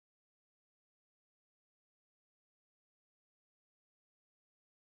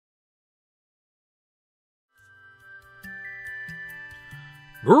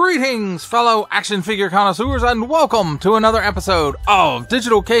Greetings, fellow action figure connoisseurs, and welcome to another episode of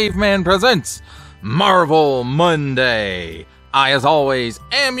Digital Caveman Presents Marvel Monday. I, as always,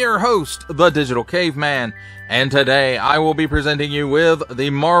 am your host, the Digital Caveman, and today I will be presenting you with the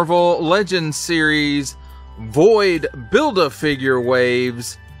Marvel Legends series Void Build-A-Figure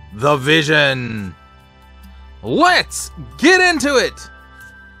Waves, The Vision. Let's get into it!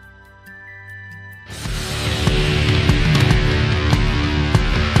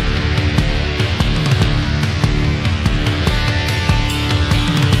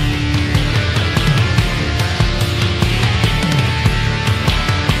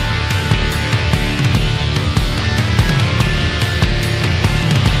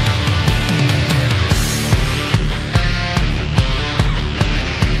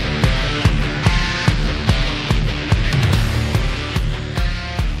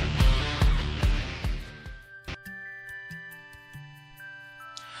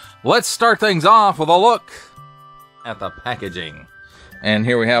 Let's start things off with a look at the packaging. And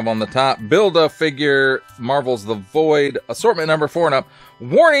here we have on the top, Build-A-Figure Marvel's The Void, assortment number 4 and up.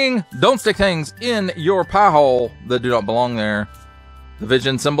 Warning, don't stick things in your pie hole that do not belong there. The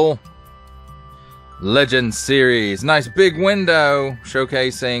Vision symbol. Legend series. Nice big window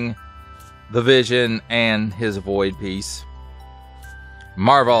showcasing the Vision and his Void piece.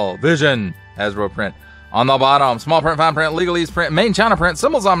 Marvel, Vision, Hasbro print. On the bottom, small print, fine print, legalese print, main China print,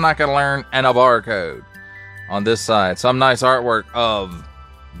 symbols I'm not going to learn, and a barcode. On this side, some nice artwork of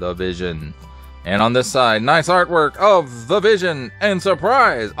the Vision. And on this side, nice artwork of the Vision, and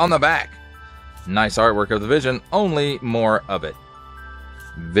surprise, on the back. Nice artwork of the Vision, only more of it.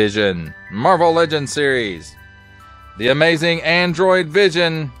 Vision, Marvel Legends series. The amazing android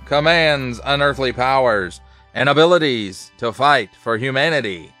Vision commands unearthly powers and abilities to fight for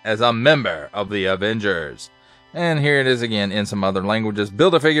humanity as a member of the Avengers. And here it is again in some other languages.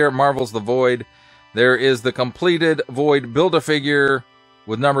 Build-A-Figure, Marvel's The Void. There is the completed Void Build-A-Figure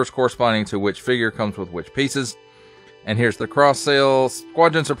with numbers corresponding to which figure comes with which pieces. And here's the cross-sale.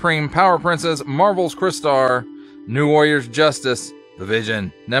 Squadron Supreme, Power Princess, Marvel's Crystar, New Warriors Justice, The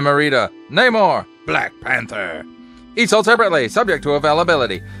Vision, Namorita, Namor, Black Panther. Each sold separately, subject to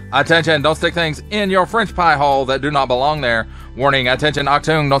availability. Attention, don't stick things in your French pie hole that do not belong there. Warning, attention,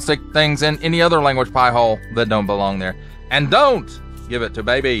 Octoon, don't stick things in any other language pie hole that don't belong there. And don't give it to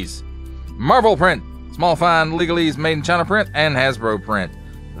babies. Marvel print, small fine legalese made in China print, and Hasbro print.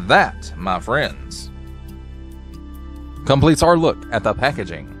 That, my friends, completes our look at the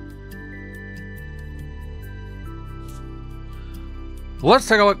packaging. Let's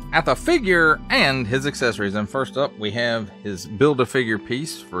take a look at the figure and his accessories. And first up, we have his Build-A-Figure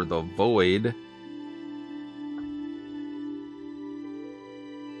piece for the Void.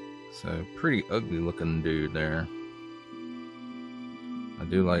 So, pretty ugly looking dude there. I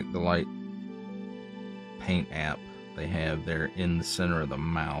do like the light paint app they have there in the center of the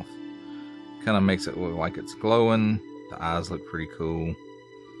mouth. Kind of makes it look like it's glowing. The eyes look pretty cool.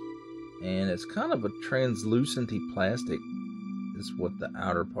 And it's kind of a translucent-y plastic is what the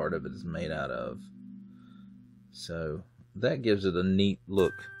outer part of it is made out of. So that gives it a neat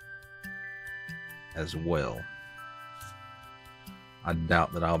look as well. I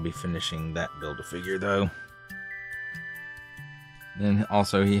doubt that I'll be finishing that Build-A-Figure though. Then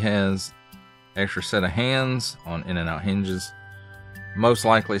also he has extra set of hands on in and out hinges. Most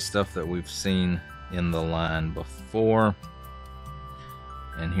likely stuff that we've seen in the line before.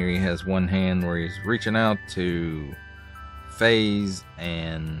 And here he has one hand where he's reaching out to phase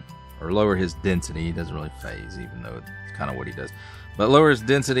or lower his density. He doesn't really phase, even though it's kind of what he does. But lower his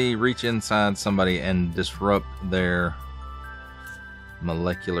density, reach inside somebody, and disrupt their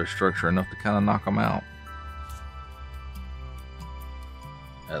molecular structure enough to kind of knock them out.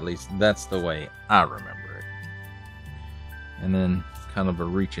 At least that's the way I remember it. And then kind of a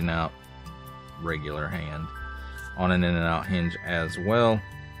reaching out regular hand on an in and out hinge as well.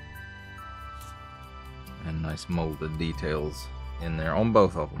 And nice molded details in there on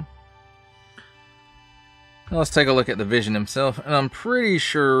both of them. Now let's take a look at the Vision himself. And I'm pretty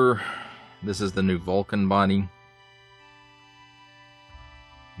sure this is the new Vulcan body.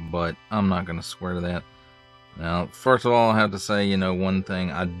 But I'm not going to swear to that. Now, first of all, I have to say, you know, one thing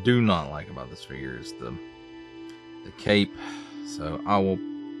I do not like about this figure is the cape. So I will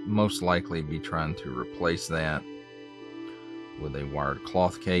most likely be trying to replace that with a wired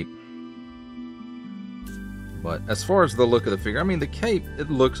cloth cape. But as far as the look of the figure, I mean, the cape,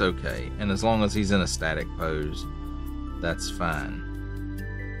 it looks okay. And as long as he's in a static pose, that's fine.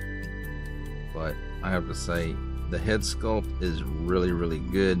 But I have to say, the head sculpt is really, really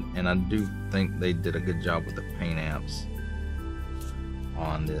good. And I do think they did a good job with the paint apps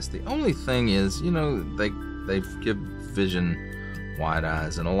on this. The only thing is, you know, they give Vision wide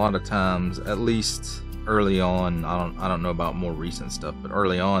eyes, and a lot of times, at least early on, I don't know about more recent stuff, but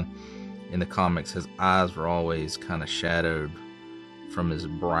early on in the comics, his eyes were always kind of shadowed from his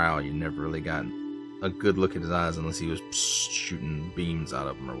brow. You never really got a good look at his eyes unless he was shooting beams out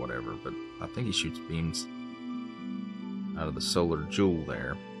of them or whatever. But I think he shoots beams out of the solar jewel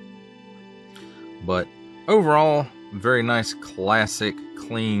there. But overall, very nice, classic,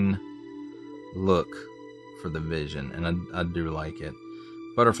 clean look for the Vision, and I do like it.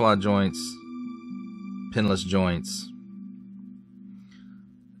 Butterfly joints, pinless joints.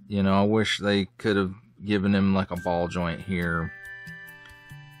 You know, I wish they could have given him like a ball joint here,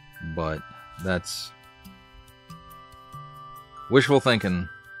 but that's wishful thinking,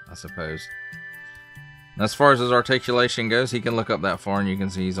 I suppose. And as far as his articulation goes, he can look up that far, and you can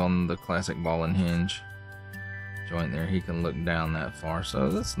see he's on the classic ball and hinge joint there. He can look down that far, so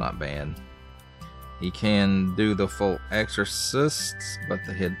that's not bad. He can do the full Exorcist, but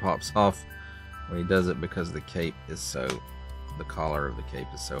the head pops off when he does it because the cape is so, the collar of the cape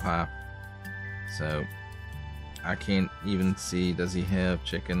is so high. So I can't even see, does he have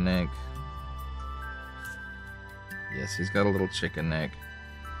chicken neck? Yes, he's got a little chicken neck,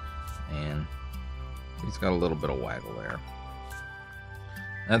 and he's got a little bit of waggle there.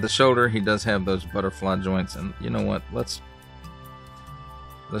 At the shoulder, he does have those butterfly joints, and you know what? Let's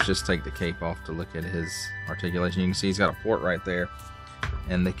just take the cape off to look at his articulation. You can see he's got a port right there,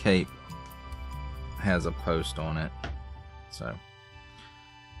 and the cape has a post on it. So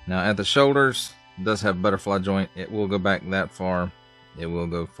now at the shoulders, it does have butterfly joint. It will go back that far. It will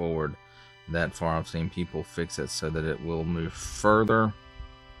go forward that far. I've seen people fix it so that it will move further.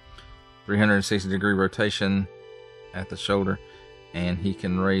 360-degree rotation at the shoulder, and he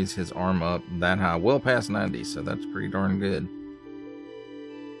can raise his arm up that high, well past 90, so that's pretty darn good.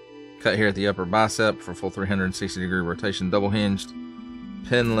 Cut here at the upper bicep for full 360-degree rotation, double hinged,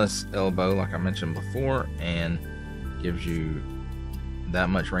 pinless elbow like I mentioned before, and gives you that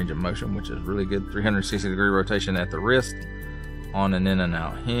much range of motion, which is really good. 360-degree rotation at the wrist, on an in and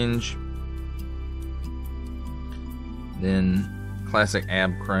out hinge. Then classic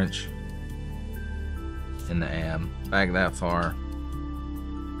ab crunch in the ab, back that far,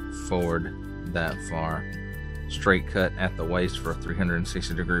 forward that far. Straight cut at the waist for a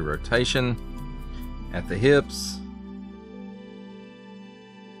 360-degree rotation. At the hips,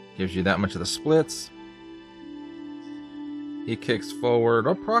 gives you that much of the splits. He kicks forward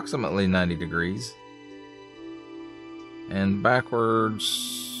approximately 90 degrees. And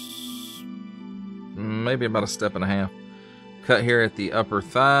backwards, maybe about a step and a half. Cut here at the upper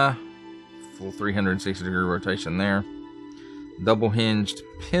thigh, full 360-degree rotation there. Double hinged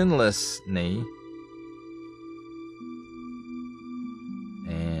pinless knee.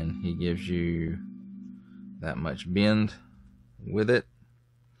 And he gives you that much bend with it.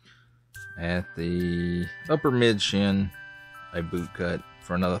 At the upper mid shin, a boot cut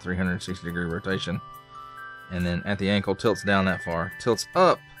for another 360-degree rotation. And then at the ankle, tilts down that far, tilts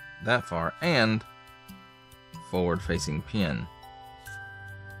up that far, and forward facing pin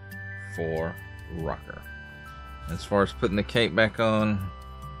for rocker. As far as putting the cape back on,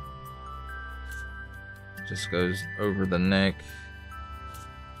 just goes over the neck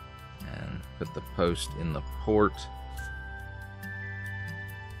and put the post in the port.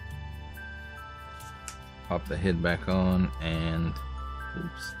 Pop the head back on, and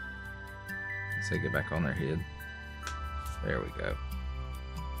oops, let's say get back on their head. There we go.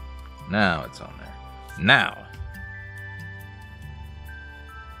 Now it's on there. Now,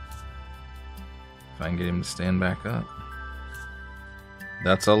 if I can get him to stand back up.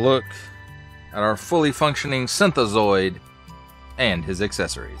 That's a look at our fully functioning Synthezoid and his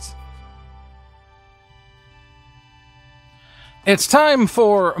accessories. It's time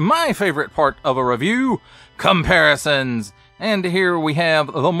for my favorite part of a review, comparisons. And here we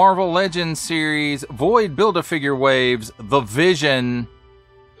have the Marvel Legends series Void Build-A-Figure Waves, The Vision,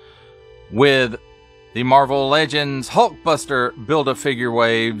 with the Marvel Legends Hulkbuster Build-A-Figure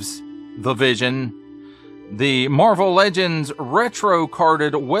Waves, The Vision, the Marvel Legends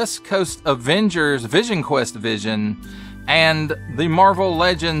retro-carded West Coast Avengers Vision Quest Vision, and the Marvel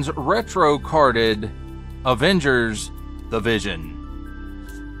Legends retro-carded Avengers The Vision.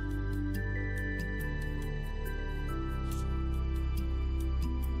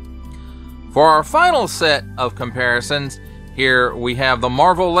 For our final set of comparisons, here we have the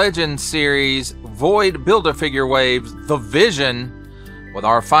Marvel Legends series Void Build-A-Figure Waves The Vision, with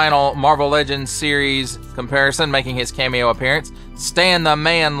our final Marvel Legends series comparison making his cameo appearance, Stan the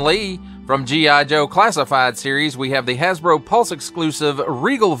Man Lee From G.I. Joe Classified series, we have the Hasbro Pulse exclusive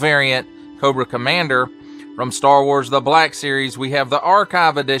Regal variant Cobra Commander. From Star Wars The Black Series, we have the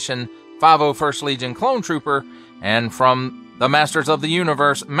Archive Edition 501st Legion Clone Trooper. And from the Masters of the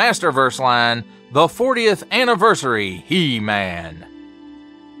Universe Masterverse line, the 40th Anniversary He-Man.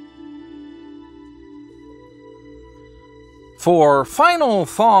 For final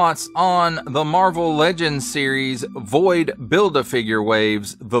thoughts on the Marvel Legends series Void Build-A-Figure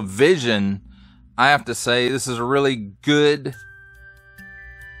Waves, The Vision, I have to say this is a really good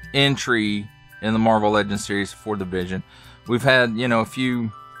entry in the Marvel Legends series for The Vision. We've had, a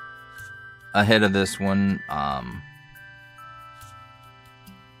few ahead of this one.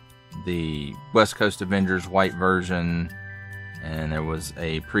 The West Coast Avengers white version, and there was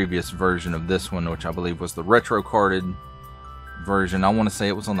a previous version of this one, which I believe was the retro carded version. I want to say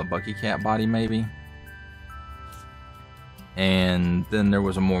it was on the Bucky Cat body, maybe. And then there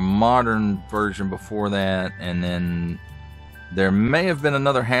was a more modern version before that, and then there may have been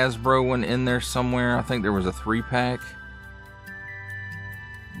another Hasbro one in there somewhere. I think there was a 3-pack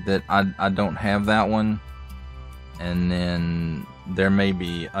that I don't have that one. And then there may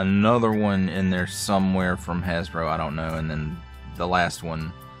be another one in there somewhere from Hasbro, I don't know. And then the last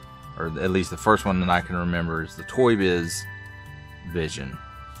one, or at least the first one that I can remember, is the Toy Biz Vision.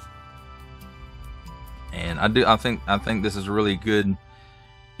 And I think this is a really good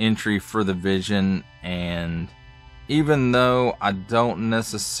entry for the Vision. And even though I don't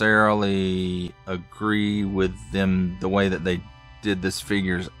necessarily agree with them, the way that they did this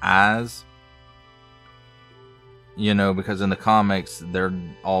figure's eyes, because in the comics they're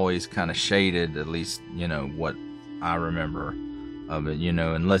always kind of shaded, at least what I remember of it,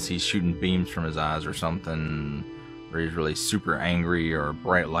 unless he's shooting beams from his eyes or something, or he's really super angry or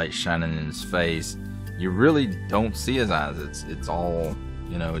bright light shining in his face, you really don't see his eyes. It's all,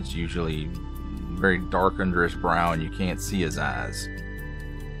 it's usually very dark under his brow and you can't see his eyes.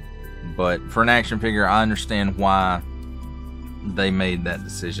 But for an action figure, I understand why they made that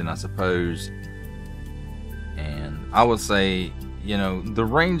decision, I suppose. And I would say, the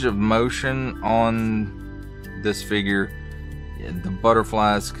range of motion on this figure, the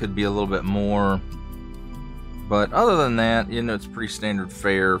butterflies could be a little bit more. But other than that, it's pretty standard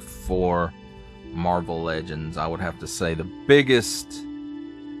fare for Marvel Legends. I would have to say the biggest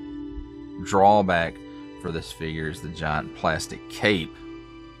drawback for this figure is the giant plastic cape.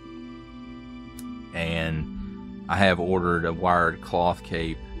 And I have ordered a wired cloth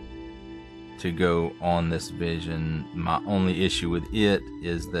cape to go on this Vision. My only issue with it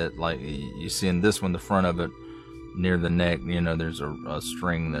is that, like you see in this one, the front of it, near the neck, there's a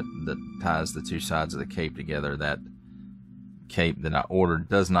string that ties the two sides of the cape together. That cape that I ordered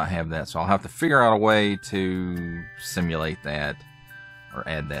does not have that, so I'll have to figure out a way to simulate that or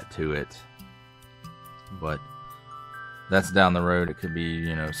add that to it. But that's down the road. It could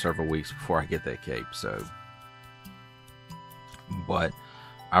be, several weeks before I get that cape. So, but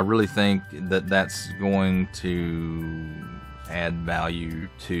I really think that that's going to add value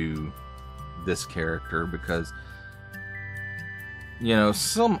to this character, because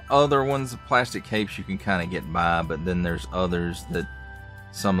some other ones, plastic capes, you can kind of get by, but then there's others that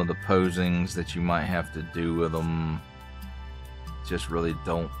some of the posings that you might have to do with them just really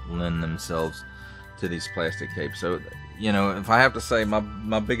don't lend themselves to these plastic capes. So, if I have to say,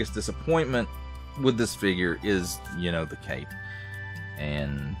 my biggest disappointment with this figure is, the cape.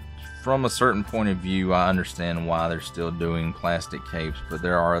 And from a certain point of view, I understand why they're still doing plastic capes, but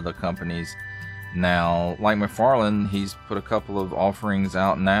there are other companies now, like McFarlane, he's put a couple of offerings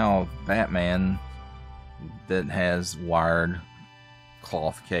out now, Batman, that has wired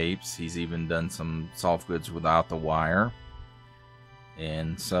cloth capes. He's even done some soft goods without the wire.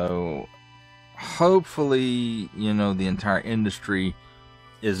 And so, hopefully, the entire industry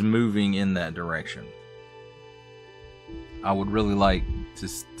is moving in that direction. I would really like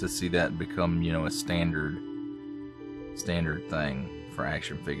to see that become, a standard thing for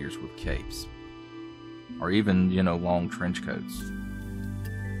action figures with capes. Or even, long trench coats.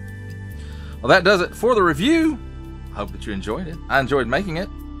 Well, that does it for the review. I hope that you enjoyed it. I enjoyed making it.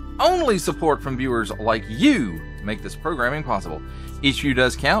 Only support from viewers like you make this programming possible. Each view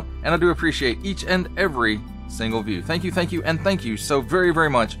does count, and I do appreciate each and every single view. Thank you, and thank you so very, very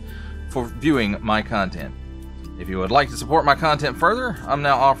much for viewing my content. If you would like to support my content further, I'm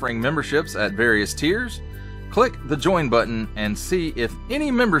now offering memberships at various tiers. Click the join button and see if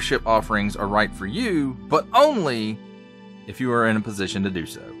any membership offerings are right for you, but only if you are in a position to do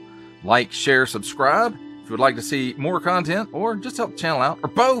so. Like, share, subscribe if you would like to see more content, or just help the channel out, or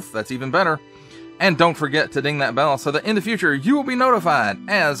both, that's even better. And don't forget to ding that bell so that in the future you will be notified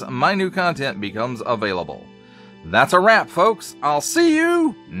as my new content becomes available. That's a wrap, folks. I'll see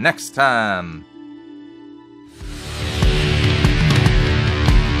you next time.